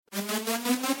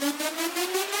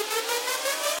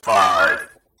5,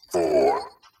 4,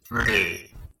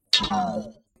 3, 2,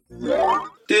 1.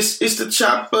 This is the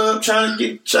chop up, trying to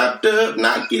get chopped up,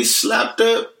 not get slapped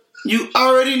up. You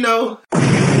already know.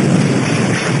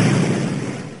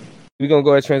 We're going to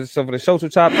go ahead and transition for the social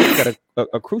topic. We got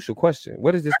a crucial question.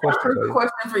 What is this question? Crucial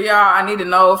question for y'all. I need to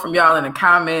know from y'all in the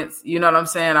comments. You know what I'm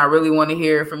saying? I really want to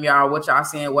hear from y'all what y'all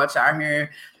seeing, what y'all hearing.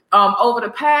 Over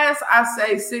the past, I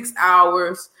say 6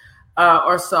 hours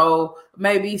or so,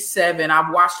 maybe 7,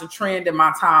 I've watched a trend in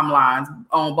my timelines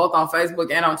on both on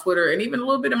Facebook and on Twitter, and even a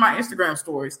little bit in my Instagram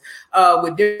stories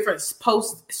with different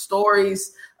post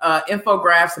stories,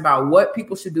 infographics about what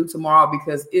people should do tomorrow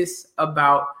because it's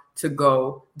about to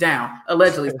go down,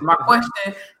 allegedly. So my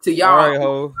question to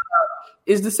y'all,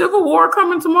 is the Civil War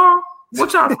coming tomorrow?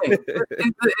 What y'all think?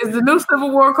 is the new Civil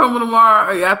War coming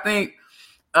tomorrow? Or y'all think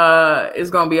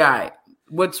it's going to be all right?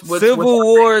 Civil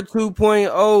War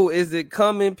 2.0, is it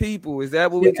coming, people? Is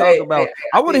that what we talk about?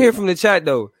 I want to hear from the chat,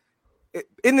 though.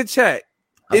 In the chat,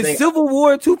 is Civil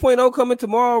War 2.0 coming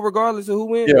tomorrow, regardless of who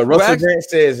wins? Yeah, Russell Grant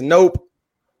says nope.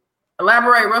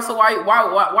 Elaborate, Russell.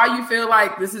 Why you feel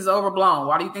like this is overblown?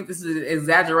 Why do you think this is an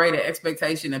exaggerated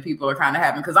expectation that people are kind of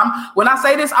having? Because when I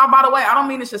say this, by the way, I don't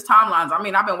mean it's just timelines. I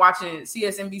mean I've been watching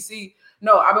CSNBC.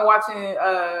 No, I've been watching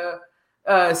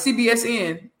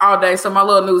CBSN all day. So my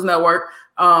little news network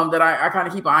that I kind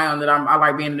of keep an eye on, that I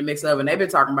like being in the mix of, and they've been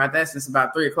talking about that since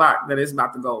about 3:00 that it's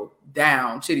about to go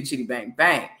down, chitty chitty bang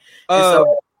bang.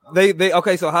 So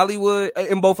Hollywood,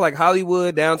 in both like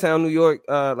Hollywood, downtown New York,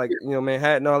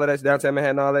 Manhattan, all of that, downtown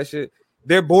Manhattan, all that shit,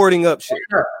 they're boarding up shit.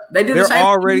 They're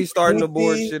already starting to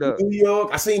board shit up. New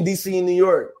York, I seen DC and New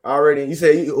York already. You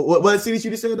said what city you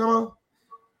just said, Dom?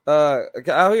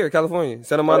 Out here, California,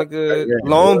 Santa Monica,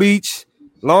 Long Beach.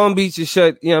 Long Beach is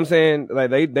shut. You know what I'm saying?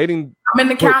 Like they didn't. I'm in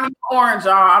the county of Orange,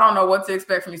 y'all. I don't know what to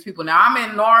expect from these people. Now I'm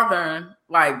in northwestern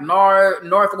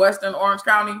Orange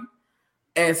County.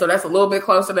 And so that's a little bit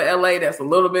closer to LA. That's a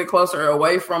little bit closer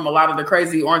away from a lot of the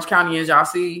crazy Orange Countyans y'all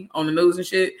see on the news and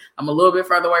shit. I'm a little bit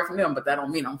further away from them, but that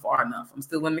don't mean I'm far enough. I'm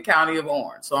still in the county of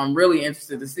Orange. So I'm really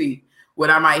interested to see what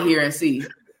I might hear and see.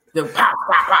 The pop,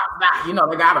 pop, pop, pop. You know,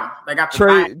 they got them. They got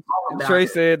the Trey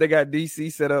said they got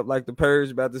DC set up like the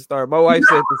Purge about to start. My wife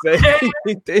said the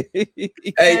same thing.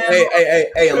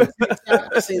 Hey.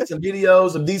 I seen some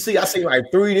videos of DC. I seen like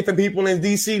 3 different people in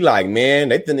DC. Like, man,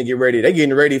 they finna get ready. They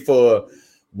getting ready for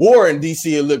war in DC.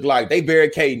 It look like they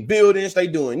barricading buildings. They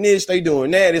doing this. They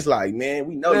doing that. It's like, man,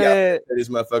 we know y'all this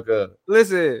motherfucker.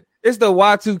 Listen, it's the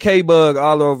Y2K bug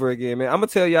all over again, man. I'm gonna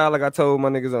tell y'all like I told my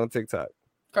niggas on TikTok.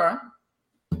 Okay.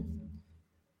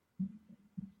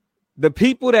 The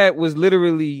people that was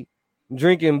literally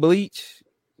drinking bleach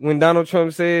when Donald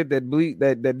Trump said that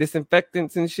that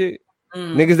disinfectants and shit,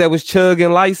 niggas that was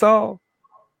chugging Lysol,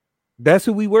 that's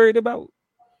who we worried about.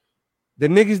 The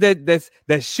niggas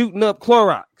that's shooting up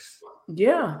Clorox.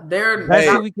 Yeah, they're.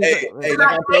 I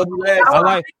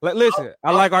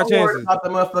like our chances. About the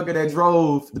motherfucker that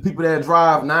drove, the people that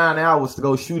drive 9 hours to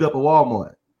go shoot up a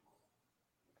Walmart.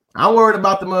 I'm worried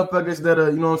about the motherfuckers that are,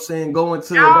 you know what I'm saying, going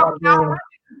to.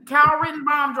 Kyle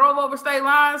Rittenbaum drove over state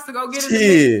lines to go get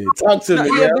it. Yeah, talk to me.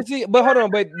 But hold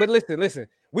on, but listen.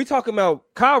 We talking about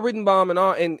Kyle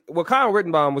Rittenbaum Kyle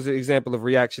Rittenbaum was an example of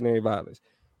reactionary violence.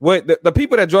 What the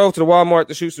people that drove to the Walmart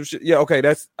to shoot some shit, yeah, okay,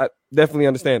 that's definitely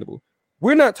understandable.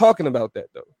 We're not talking about that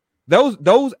though.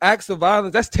 Those acts of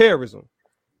violence, that's terrorism.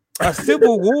 A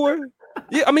civil war,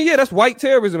 that's white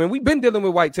terrorism, and we've been dealing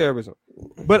with white terrorism.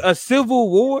 But a civil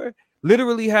war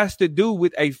literally has to do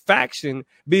with a faction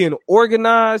being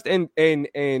organized and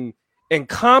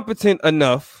competent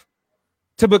enough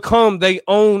to become their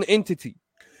own entity.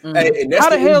 Mm-hmm.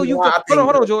 How the hell you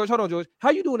hold on, George?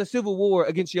 How you doing a civil war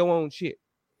against your own shit?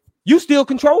 You still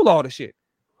control all the shit.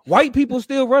 White people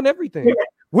still run everything.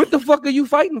 What the fuck are you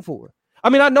fighting for?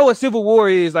 I mean, I know a civil war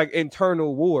is like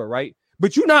internal war, right?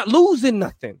 But you're not losing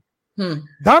nothing.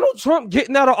 Donald Trump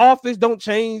getting out of office don't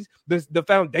change the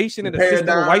foundation and the system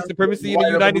of white supremacy in the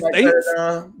United States.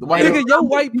 Nigga, your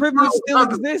white privilege still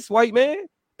exists, white man.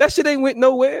 That shit ain't went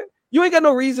nowhere. You ain't got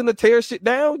no reason to tear shit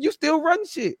down. You still run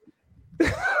shit.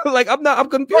 I'm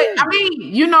confused. I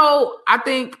mean, I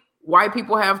think white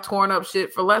people have torn up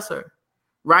shit for lesser,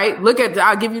 right?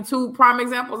 I'll give you 2 prime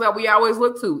examples that we always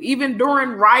look to. Even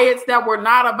during riots that were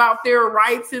not about their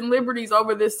rights and liberties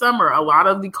over this summer, a lot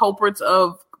of the culprits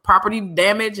of property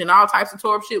damage and all types of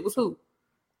tore up shit was who?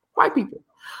 White people.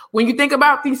 When you think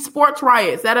about these sports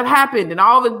riots that have happened and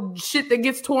all the shit that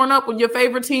gets torn up when your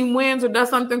favorite team wins or does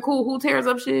something cool, who tears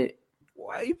up shit?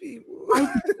 White people.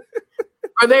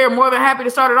 or they are more than happy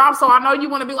to start it off. So I know you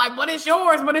want to be like, but it's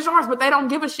yours, but they don't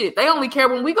give a shit. They only care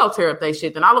when we go tear up their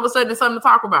shit. Then all of a sudden it's something to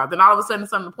talk about. Then all of a sudden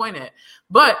it's something to point at.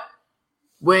 But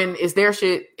when it's their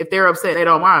shit, if they're upset, they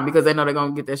don't mind because they know they're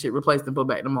going to get that shit replaced and put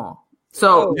back in the mall.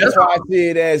 So that's why I see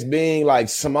it as being like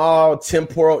small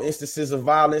temporal instances of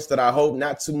violence that I hope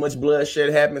not too much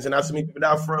bloodshed happens and not too many people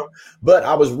die from. But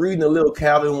I was reading a little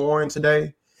Calvin Warren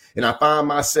today, and I found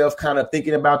myself kind of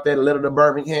thinking about that letter to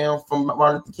Birmingham from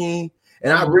Martin Luther King.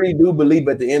 And I really do believe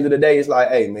at the end of the day, it's like,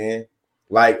 hey, man,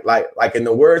 like in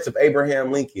the words of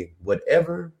Abraham Lincoln,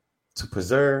 whatever to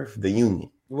preserve the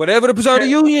Union. Whatever to preserve the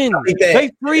Union. I think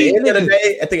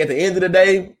at the end of the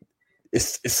day,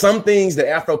 it's some things that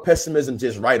Afro-pessimism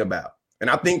just right about. And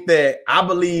I think that I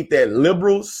believe that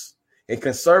liberals and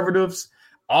conservatives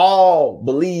all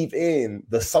believe in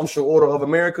the social order of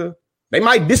America. They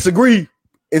might disagree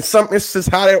in some instances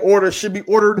how that order should be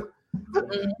ordered,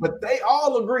 but they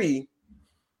all agree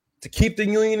to keep the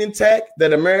Union intact,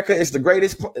 that America is the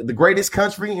greatest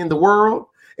country in the world,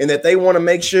 and that they want to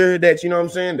make sure that, you know what I'm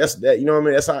saying? That's that, you know what I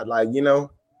mean? That's not like, you know,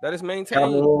 that is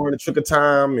maintained. It took a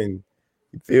time, and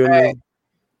you feel me?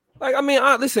 Like, I mean,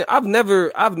 listen, I've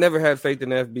never had faith in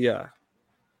the FBI,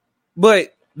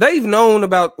 but they've known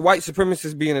about white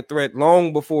supremacists being a threat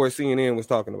long before CNN was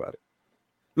talking about it.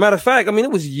 Matter of fact, I mean,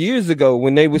 it was years ago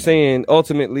when they were saying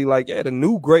ultimately, like, yeah, the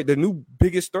new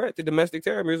biggest threat to domestic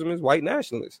terrorism is white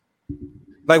nationalists.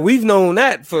 Like, we've known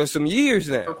that for some years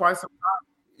now. For quite some time.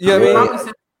 Yeah, I mean,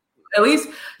 at least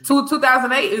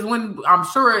 2008 is when I'm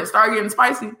sure it started getting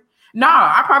spicy. Nah,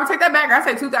 I probably take that back. I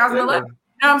say 2011. Yeah.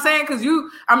 You know what I'm saying? Because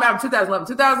I'm 2011,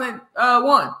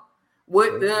 2001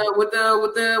 with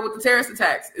the terrorist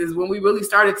attacks is when we really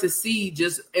started to see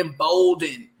just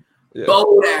emboldened,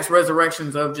 bold ass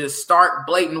resurrections of just stark,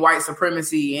 blatant white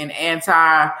supremacy and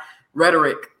anti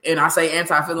rhetoric. And I say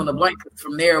anti fill in the blank.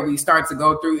 From there, we start to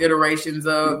go through iterations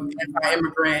of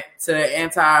anti-immigrant to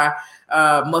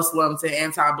anti-Muslim to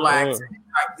anti-black.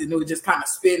 And it just kind of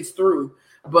spins through.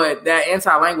 But that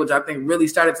anti-language, I think, really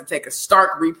started to take a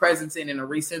stark representing and a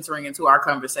recentering into our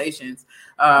conversations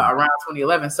around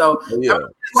 2011. So,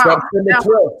 September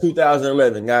 12th,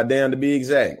 2011, goddamn to be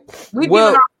exact. We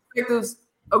keep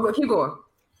going.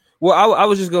 Well, I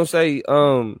was just gonna say,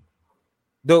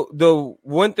 the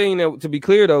one thing that, to be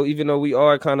clear though, even though we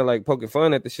are kind of like poking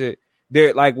fun at the shit,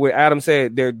 there, like what Adam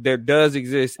said, there does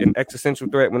exist an existential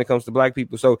threat when it comes to black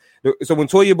people. So when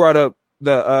Toya brought up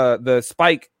the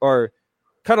spike, or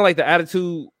kind of like the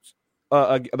attitudes,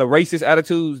 the racist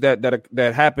attitudes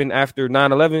that happened after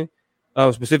 9/11,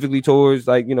 specifically towards,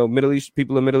 like, you know, Middle East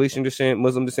people of Middle Eastern descent,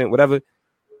 Muslim descent, whatever.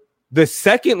 The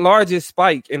second largest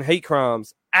spike in hate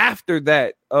crimes after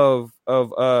that of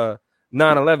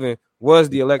 9/11 was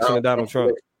the election of Donald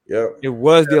Trump. Yeah, it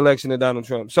was the election of Donald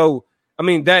Trump. So I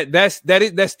mean that's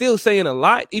still saying a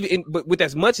lot. But with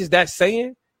as much as that's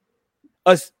saying,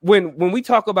 us when we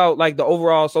talk about like the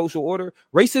overall social order,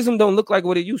 racism don't look like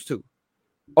what it used to.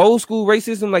 Old school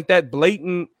racism, like that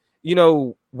blatant, you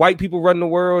know, white people run the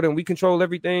world and we control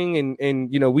everything,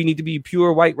 and you know, we need to be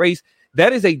pure white race.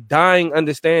 That is a dying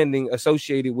understanding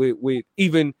associated with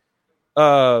even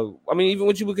even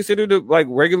what you would consider the like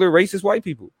regular racist white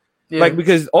people. Yeah. Like,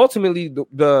 because ultimately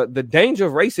the danger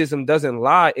of racism doesn't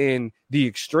lie in the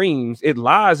extremes. It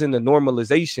lies in the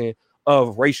normalization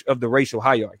of the racial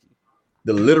hierarchy.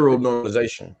 The literal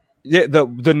normalization. Yeah,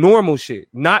 the normal shit.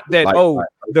 Not that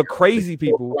the crazy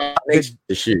people.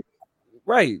 The shit.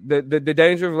 Right. The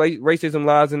danger of racism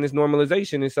lies in this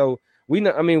normalization. And so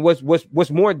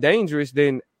what's more dangerous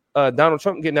than Donald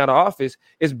Trump getting out of office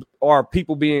are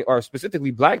people being, or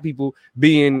specifically black people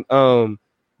being kind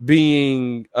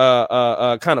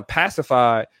of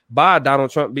pacified by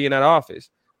Donald Trump being out of office.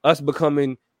 Us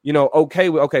becoming, you know,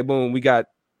 okay, boom, we got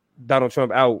Donald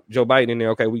Trump out, Joe Biden in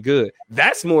there. Okay, we good.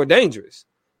 That's more dangerous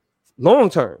long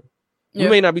term. Yeah. We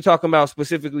may not be talking about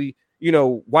specifically, you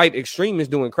know, white extremists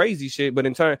doing crazy shit, but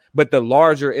but the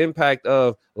larger impact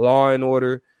of law and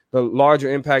order, the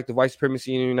larger impact of white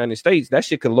supremacy in the United States, that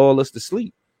shit could lull us to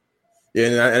sleep. Yeah,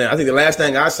 and I think the last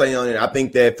thing I say on it, I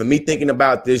think that for me thinking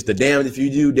about this, the damned if you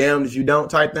do, damned if you don't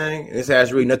type thing, and this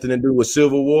has really nothing to do with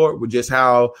Civil War, with just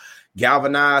how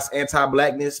galvanized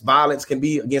anti-blackness violence can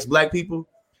be against black people.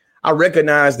 I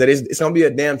recognize that it's going to be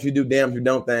a damn if you do, damn if you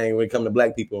don't thing when it comes to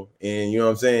black people. And you know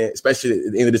what I'm saying? Especially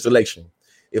at the end of this election.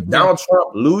 If Donald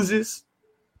Trump loses,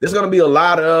 there's going to be a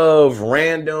lot of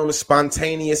random,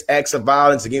 spontaneous acts of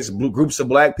violence against groups of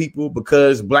black people,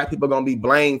 because black people are going to be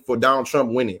blamed for Donald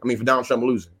Trump winning. For Donald Trump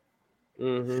losing.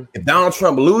 Mm-hmm. If Donald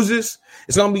Trump loses,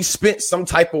 it's going to be spent some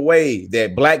type of way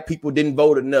that black people didn't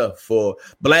vote enough for.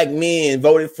 Black men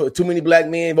voted for too many black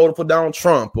men voted for Donald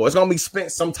Trump, or it's going to be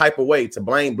spent some type of way to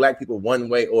blame black people one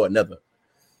way or another.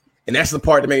 And that's the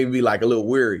part that made me be like a little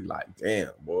weary. Like, damn,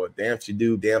 boy, damn if you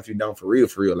do, damn if you don't, for real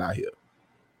out here.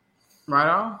 Right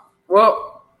on.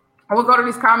 Well, we'll go to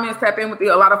these comments, tap in with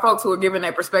a lot of folks who are giving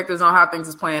their perspectives on how things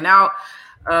is playing out.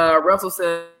 Russell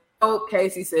says, no.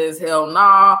 Casey says, hell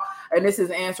nah. And this is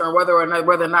answering whether or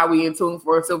not we in tune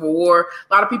for a civil war.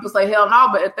 A lot of people say hell no,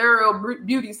 but Ethereal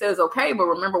Beauty says okay, but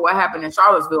remember what happened in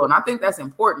Charlottesville, and I think that's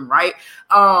important, right?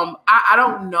 I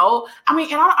don't know. I mean,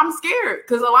 and I'm scared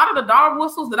because a lot of the dog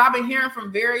whistles that I've been hearing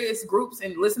from various groups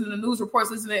and listening to news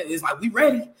reports, is like we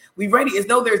ready, as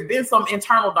though there's been some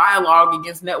internal dialogue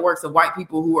against networks of white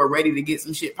people who are ready to get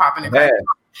some shit popping and back.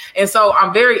 And so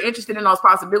I'm very interested in those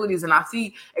possibilities, and I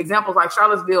see examples like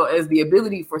Charlottesville as the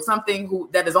ability for something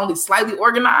that is only slightly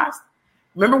organized.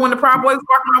 Remember when the Proud Boys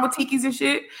walked around with tikis and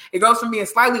shit? It goes from being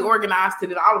slightly organized to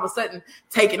then all of a sudden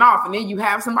taking off, and then you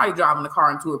have somebody driving the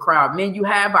car into a crowd, and then you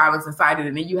have violence incited,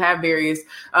 and then you have various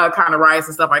kind of riots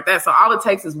and stuff like that. So all it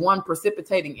takes is one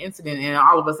precipitating incident, and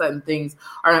all of a sudden things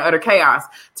are in utter chaos.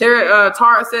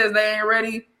 Tara says they ain't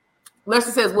ready.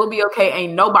 Lester says we'll be okay.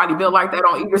 Ain't nobody built like that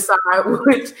on either side,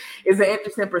 which is an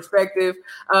interesting perspective.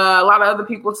 A lot of other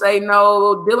people say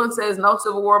no. Dylan says no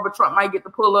civil war, but Trump might get the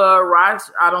pull of Reich.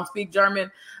 I don't speak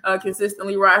German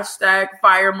consistently. Reichstag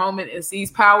fire moment and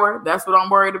seize power. That's what I'm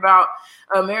worried about.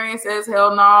 Marion says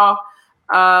hell no.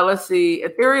 Let's see.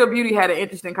 Ethereal Beauty had an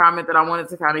interesting comment that I wanted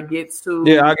to kind of get to.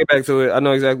 Yeah, I'll get back to it. I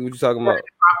know exactly what you're talking about.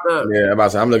 Yeah,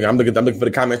 I'm looking for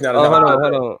the comments now. Hold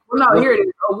on. No, here it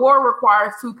is. A war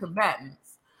requires two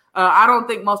combatants. I don't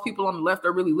think most people on the left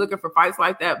are really looking for fights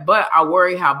like that, but I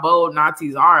worry how bold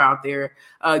Nazis are out there.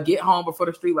 Get home before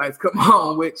the streetlights come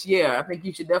on, which, yeah, I think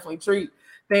you should definitely treat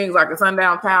things like a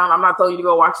sundown town. I'm not telling you to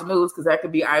go watch the news because that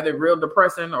could be either real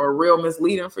depressing or real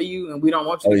misleading for you, and we don't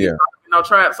want you to get no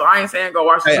trap. So I ain't saying go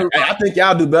watch the news. I think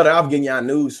y'all do better. I'm getting y'all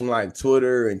news from like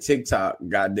Twitter and TikTok.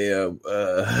 Goddamn.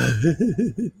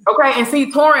 Okay, and see,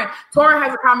 Torin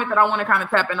has a comment that I want to kind of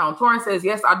tap in on. Torin says,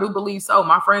 yes, I do believe so.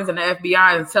 My friends in the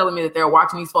FBI is telling me that they're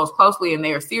watching these folks closely and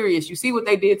they are serious. You see what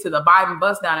they did to the Biden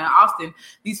bus down in Austin.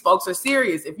 These folks are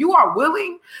serious. If you are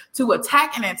willing to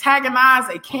attack and antagonize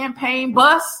a campaign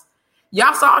bus,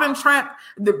 y'all saw them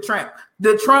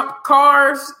the Trump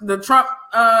cars, the Trump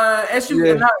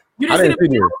SUV. Yeah. You didn't see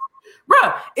them?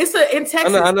 Bruh, it's in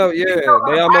Texas. I know. Yeah,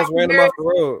 they almost ran them off the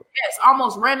road. Yes,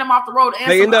 almost ran them off the road.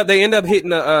 They end up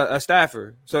hitting a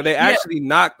staffer. So they actually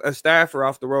knocked a staffer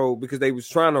off the road because they was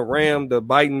trying to ram the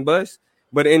Biden bus,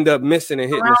 but end up missing and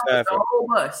hitting the staffer. The whole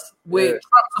bus with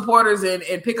Trump supporters and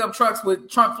pickup trucks with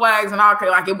Trump flags and all.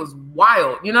 Like it was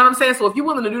wild. You know what I'm saying? So if you're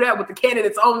willing to do that with the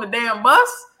candidates on the damn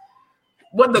bus,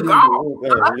 what the gall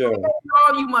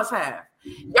you must have.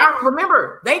 Y'all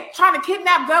remember they trying to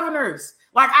kidnap governors.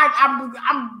 Like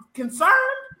I'm concerned,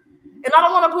 and I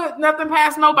don't want to put nothing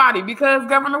past nobody because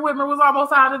Governor Whitmer was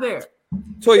almost out of there.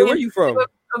 Toya, where you from? Let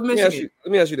me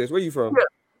ask you this: where you from? Yeah.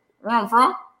 Where I'm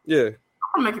from? Yeah,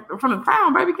 I'm from the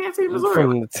town, baby. Kansas City, Missouri.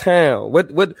 From the town.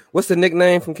 What's the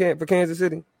nickname for Kansas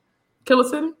City? Killer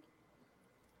City.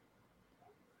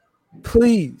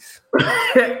 Please,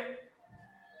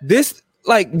 this.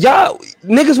 Like y'all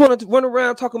niggas want to run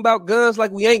around talking about guns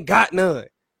like we ain't got none.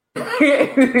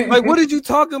 Like what are you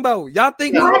talking about? Y'all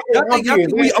think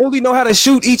we only know how to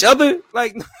shoot each other?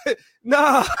 Like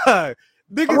nah,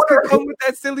 niggas can come with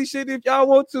that silly shit if y'all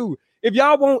want to. If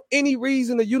y'all want any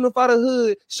reason to unify the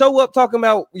hood, show up talking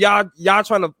about y'all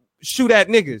trying to shoot at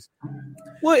niggas.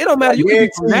 Well, it don't matter. You can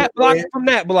be from that block, from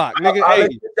that block, nigga. Hey,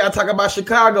 y'all talk about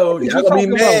Chicago. Y'all gonna be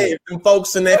mad if them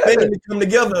folks and that family come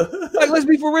together. Like, let's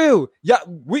be for real.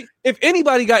 If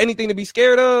anybody got anything to be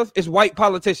scared of, it's white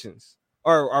politicians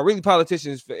or really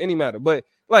politicians for any matter. But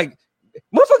like,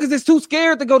 motherfuckers is too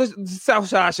scared to go to the South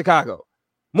Side Chicago.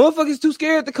 Motherfuckers too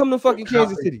scared to come to fucking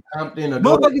Kansas City.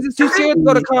 Motherfuckers is too scared to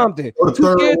go to Compton.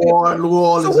 Too scared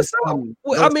to.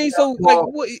 I mean, so like,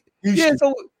 what? Yeah,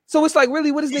 so it's like,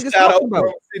 really, what is niggas talking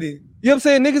about? You know what I'm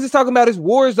saying? Niggas is talking about his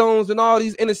war zones and all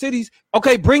these inner cities.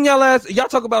 Okay, bring y'all ass. Y'all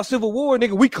talk about civil war,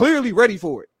 nigga. We clearly ready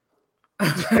for it.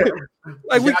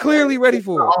 Like, we clearly ready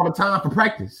for it. All the time for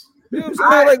practice. You know what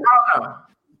I'm saying? Like,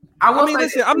 I mean,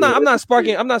 listen, I'm not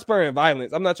spurring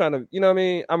violence. I'm not trying to, you know what I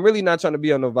mean? I'm really not trying to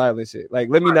be on no violent shit. Like,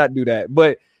 let me not do that.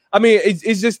 But I mean,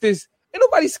 it's just this. Ain't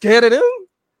nobody scared of them.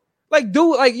 Like,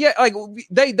 dude, like, yeah, like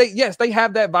they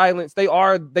have that violence. They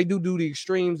do the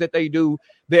extremes that they do.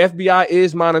 The FBI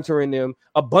is monitoring them.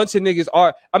 A bunch of niggas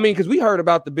are. I mean, because we heard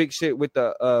about the big shit with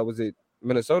the was it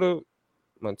Minnesota?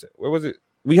 Where was it?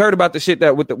 We heard about the shit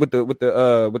that with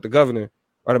the governor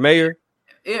or the mayor.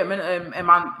 Yeah, in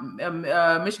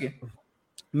my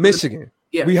Michigan.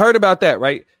 Yeah, we heard about that,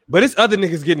 right? But it's other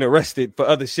niggas getting arrested for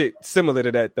other shit similar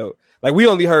to that, though. Like we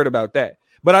only heard about that.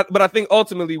 But I think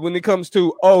ultimately, when it comes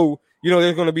to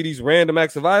there's going to be these random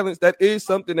acts of violence, that is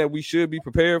something that we should be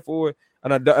prepared for.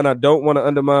 And I don't want to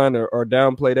undermine or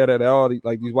downplay that at all.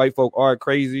 Like these white folk are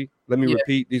crazy. Let me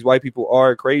repeat, these white people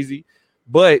are crazy.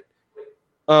 But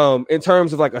in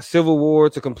terms of like a civil war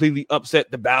to completely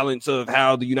upset the balance of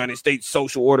how the United States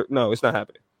social order, no, it's not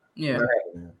happening. Yeah.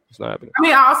 It's not happening. I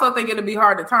mean, I also think it'd be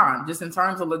hard to time, just in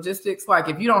terms of logistics. Like,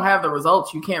 if you don't have the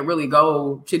results, you can't really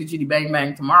go chitty chitty bang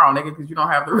bang tomorrow, nigga, because you don't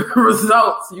have the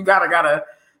results. You gotta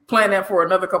plan that for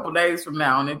another couple days from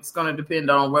now, and it's gonna depend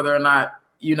on whether or not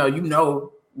you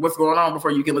know what's going on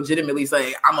before you can legitimately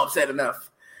say I'm upset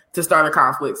enough to start a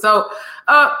conflict. So,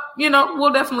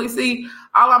 we'll definitely see.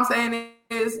 All I'm saying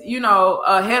is,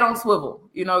 head on swivel.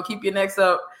 Keep your necks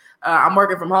up. I'm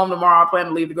working from home tomorrow. I plan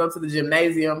to leave to go to the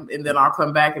gymnasium, and then I'll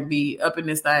come back and be up in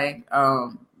this thing.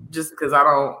 Just because I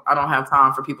don't have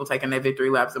time for people taking their victory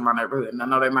laps in my neighborhood, and I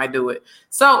know they might do it.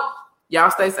 So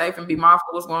y'all stay safe and be mindful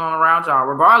of what's going on around y'all.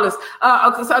 Regardless,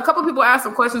 so a couple people asked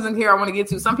some questions in here I want to get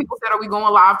to. Some people said, "Are we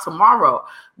going live tomorrow?"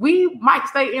 We might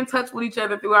stay in touch with each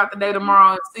other throughout the day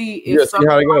tomorrow and see if see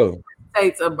how it goes.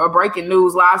 States a breaking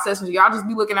news live sessions. Y'all just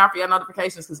be looking out for your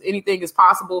notifications because anything is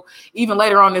possible. Even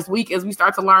later on this week, as we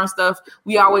start to learn stuff,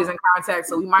 we always in contact.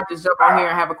 So we might just jump on here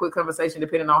and have a quick conversation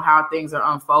depending on how things are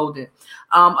unfolding.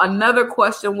 Another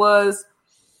question was,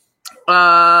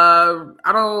 I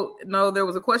don't know. There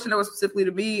was a question that was specifically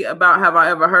to me about have I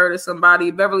ever heard of somebody.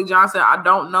 Beverly Johnson, I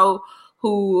don't know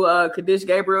who Kadish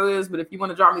Gabriel is, but if you want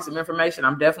to drop me some information,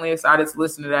 I'm definitely excited to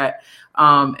listen to that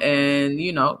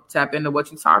and tap into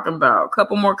what you're talking about. A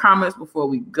couple more comments before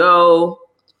we go.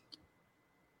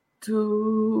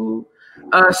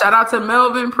 Shout out to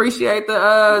Melvin, appreciate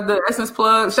the Essence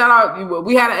plug. Shout out,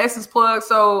 we had an Essence plug,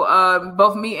 so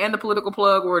both me and the Political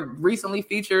Plug were recently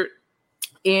featured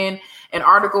in an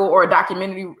article or a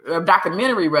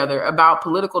documentary rather about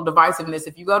political divisiveness.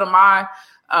 If you go to my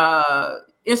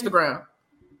Instagram,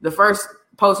 the first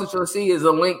post that you'll see is a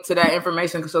link to that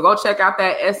information. So go check out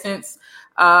that Essence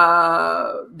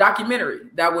documentary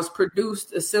that was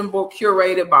produced, assembled,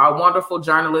 curated by a wonderful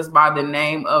journalist by the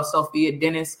name of Sophia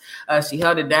Dennis. She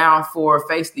held it down for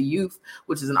Face the Youth,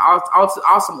 which is an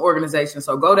awesome organization.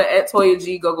 So go to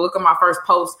 @ToyaG, go look at my first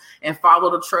post and follow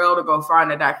the trail to go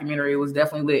find the documentary. It was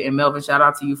definitely lit. And Melvin, shout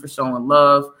out to you for showing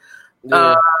love.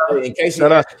 Yeah. In case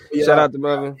shout out to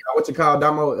Melvin. What you call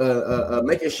Damo?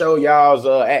 Make it show y'all's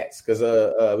acts because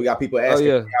we got people asking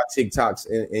y'all TikToks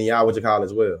and y'all what you call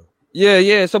as well.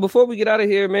 Yeah. So before we get out of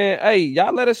here, man, hey,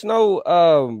 y'all let us know.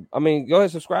 Go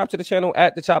ahead, subscribe to the channel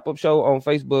at The Chop Up Show on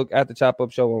Facebook, at The Chop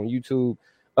Up Show on YouTube.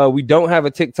 We don't have a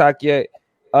TikTok yet,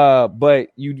 but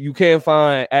you can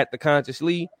find at The Conscious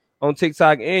Lee on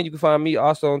TikTok, and you can find me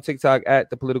also on TikTok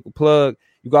at The Political Plug.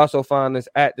 You can also find us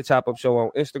at The Chop Up Show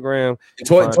on Instagram.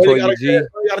 Toya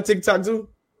got a TikTok too?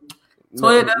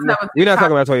 Toya does have a TikTok. We're not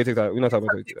talking about Toya TikTok. We're not talking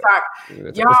about TikTok.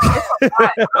 Y'all, it's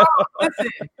a lot. Listen,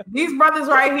 these brothers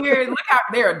right here, look how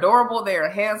they're adorable.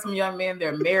 They're handsome young men.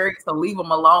 They're married, so leave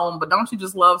them alone. But don't you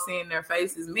just love seeing their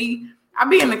faces? Me, I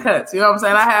be in the cuts. You know what I'm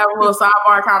saying? I have little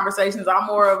sidebar conversations. I'm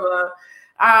more of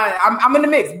I'm in the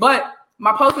mix, but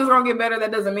my postings are gonna get better.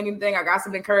 That doesn't mean anything. I got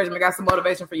some encouragement, got some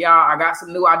motivation for y'all. I got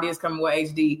some new ideas coming with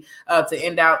HD to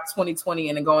end out 2020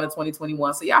 and then go into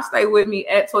 2021. So y'all stay with me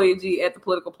at Toya G, at The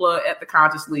Political Plug, at The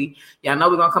Conscious Lee. Y'all know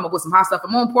we're gonna come up with some hot stuff.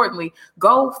 And more importantly,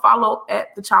 go follow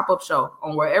at The Chop Up Show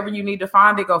on wherever you need to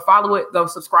find it. Go follow it. Go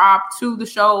subscribe to the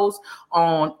shows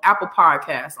on Apple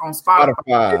Podcasts, on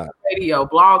Spotify, Radio,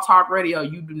 Blog Talk Radio.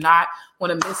 You do not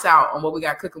want to miss out on what we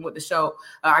got cooking with the show.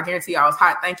 I guarantee y'all it's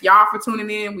hot. Thank y'all for tuning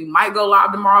in. We might go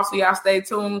live tomorrow, so y'all stay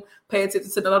tuned. Pay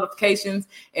attention to the notifications.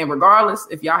 And regardless,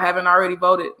 if y'all haven't already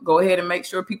voted, go ahead and make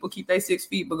sure people keep their 6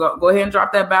 feet. But go ahead and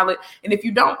drop that ballot. And if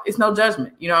you don't, it's no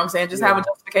judgment. You know what I'm saying? Just have a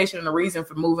justification and a reason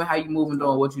for moving how you move and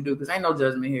doing what you do. Because ain't no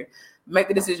judgment here. Make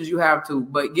the decisions you have to,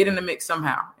 but get in the mix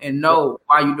somehow and know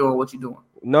why you're doing what you're doing.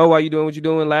 Know why you doing what you're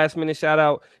doing. Last minute shout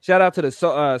out to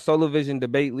the Solar Vision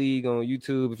Debate League on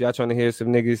YouTube. If y'all trying to hear some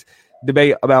niggas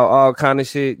debate about all kind of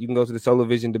shit, you can go to the Solar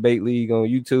Vision Debate League on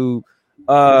YouTube.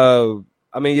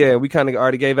 We kind of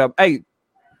already gave up. Hey,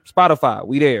 Spotify,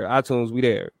 we there. iTunes, we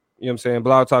there. You know what I'm saying?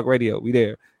 Blog Talk Radio, we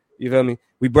there. You feel me?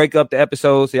 We break up the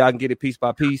episodes so y'all can get it piece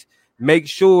by piece. Make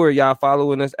sure y'all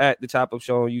following us at The Chop Up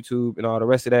Show on YouTube and all the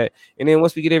rest of that. And then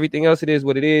once we get everything else, it is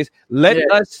what it is. Let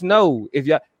us know if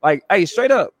y'all like, hey,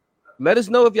 straight up. Let us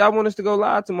know if y'all want us to go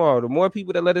live tomorrow. The more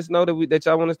people that let us know that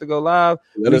y'all want us to go live,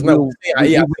 let us know.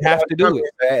 We have to do it.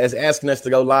 As asking us to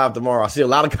go live tomorrow. I see a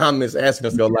lot of comments asking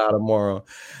us to go live tomorrow.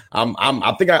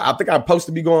 I think I'm supposed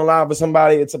to be going live with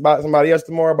somebody. It's about somebody else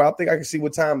tomorrow, but I think I can see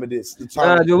what time it is.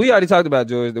 We already talked about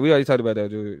George. We already talked about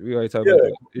that, George. About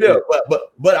that. Yeah.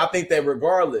 But I think that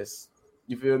regardless,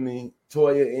 you feel me?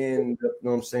 Toya and you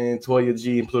know what I'm saying, Toya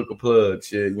G and Political Plug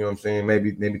shit. You know what I'm saying?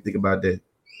 Maybe think about that.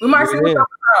 We might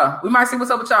see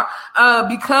what's up with y'all.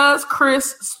 Because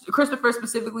Christopher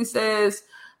specifically says,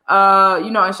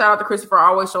 and shout out to Christopher,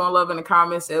 always showing love in the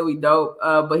comments, said we dope.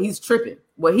 But he's tripping.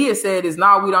 What he has said is, we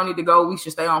don't need to go. We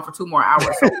should stay on for 2 more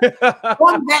hours. So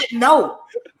on that note,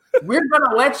 we're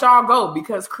gonna let y'all go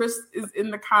because Chris is in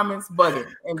the comments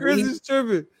bugging. And Chris is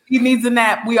tripping. He needs a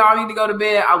nap. We all need to go to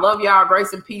bed. I love y'all.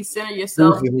 Grace and peace. Center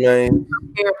yourself.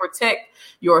 Protect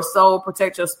your soul.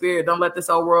 Protect your spirit. Don't let this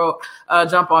old world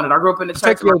jump on it. I grew up in the church.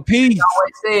 Protect your peace. I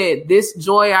always said, this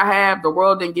joy I have, the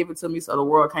world didn't give it to me, so the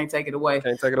world can't take it away.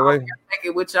 Take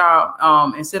it with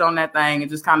y'all and sit on that thing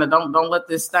and just kind of don't let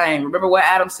this thing. Remember what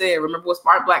Adam said. Remember what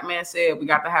Spark Black Man said. We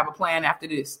got to have a plan after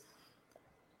this.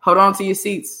 Hold on to your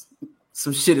seats.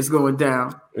 Some shit is going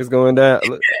down. It's going down.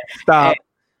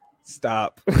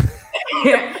 Stop.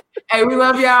 Hey, we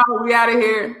love y'all. We out of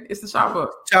here. It's the Chop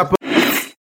Up.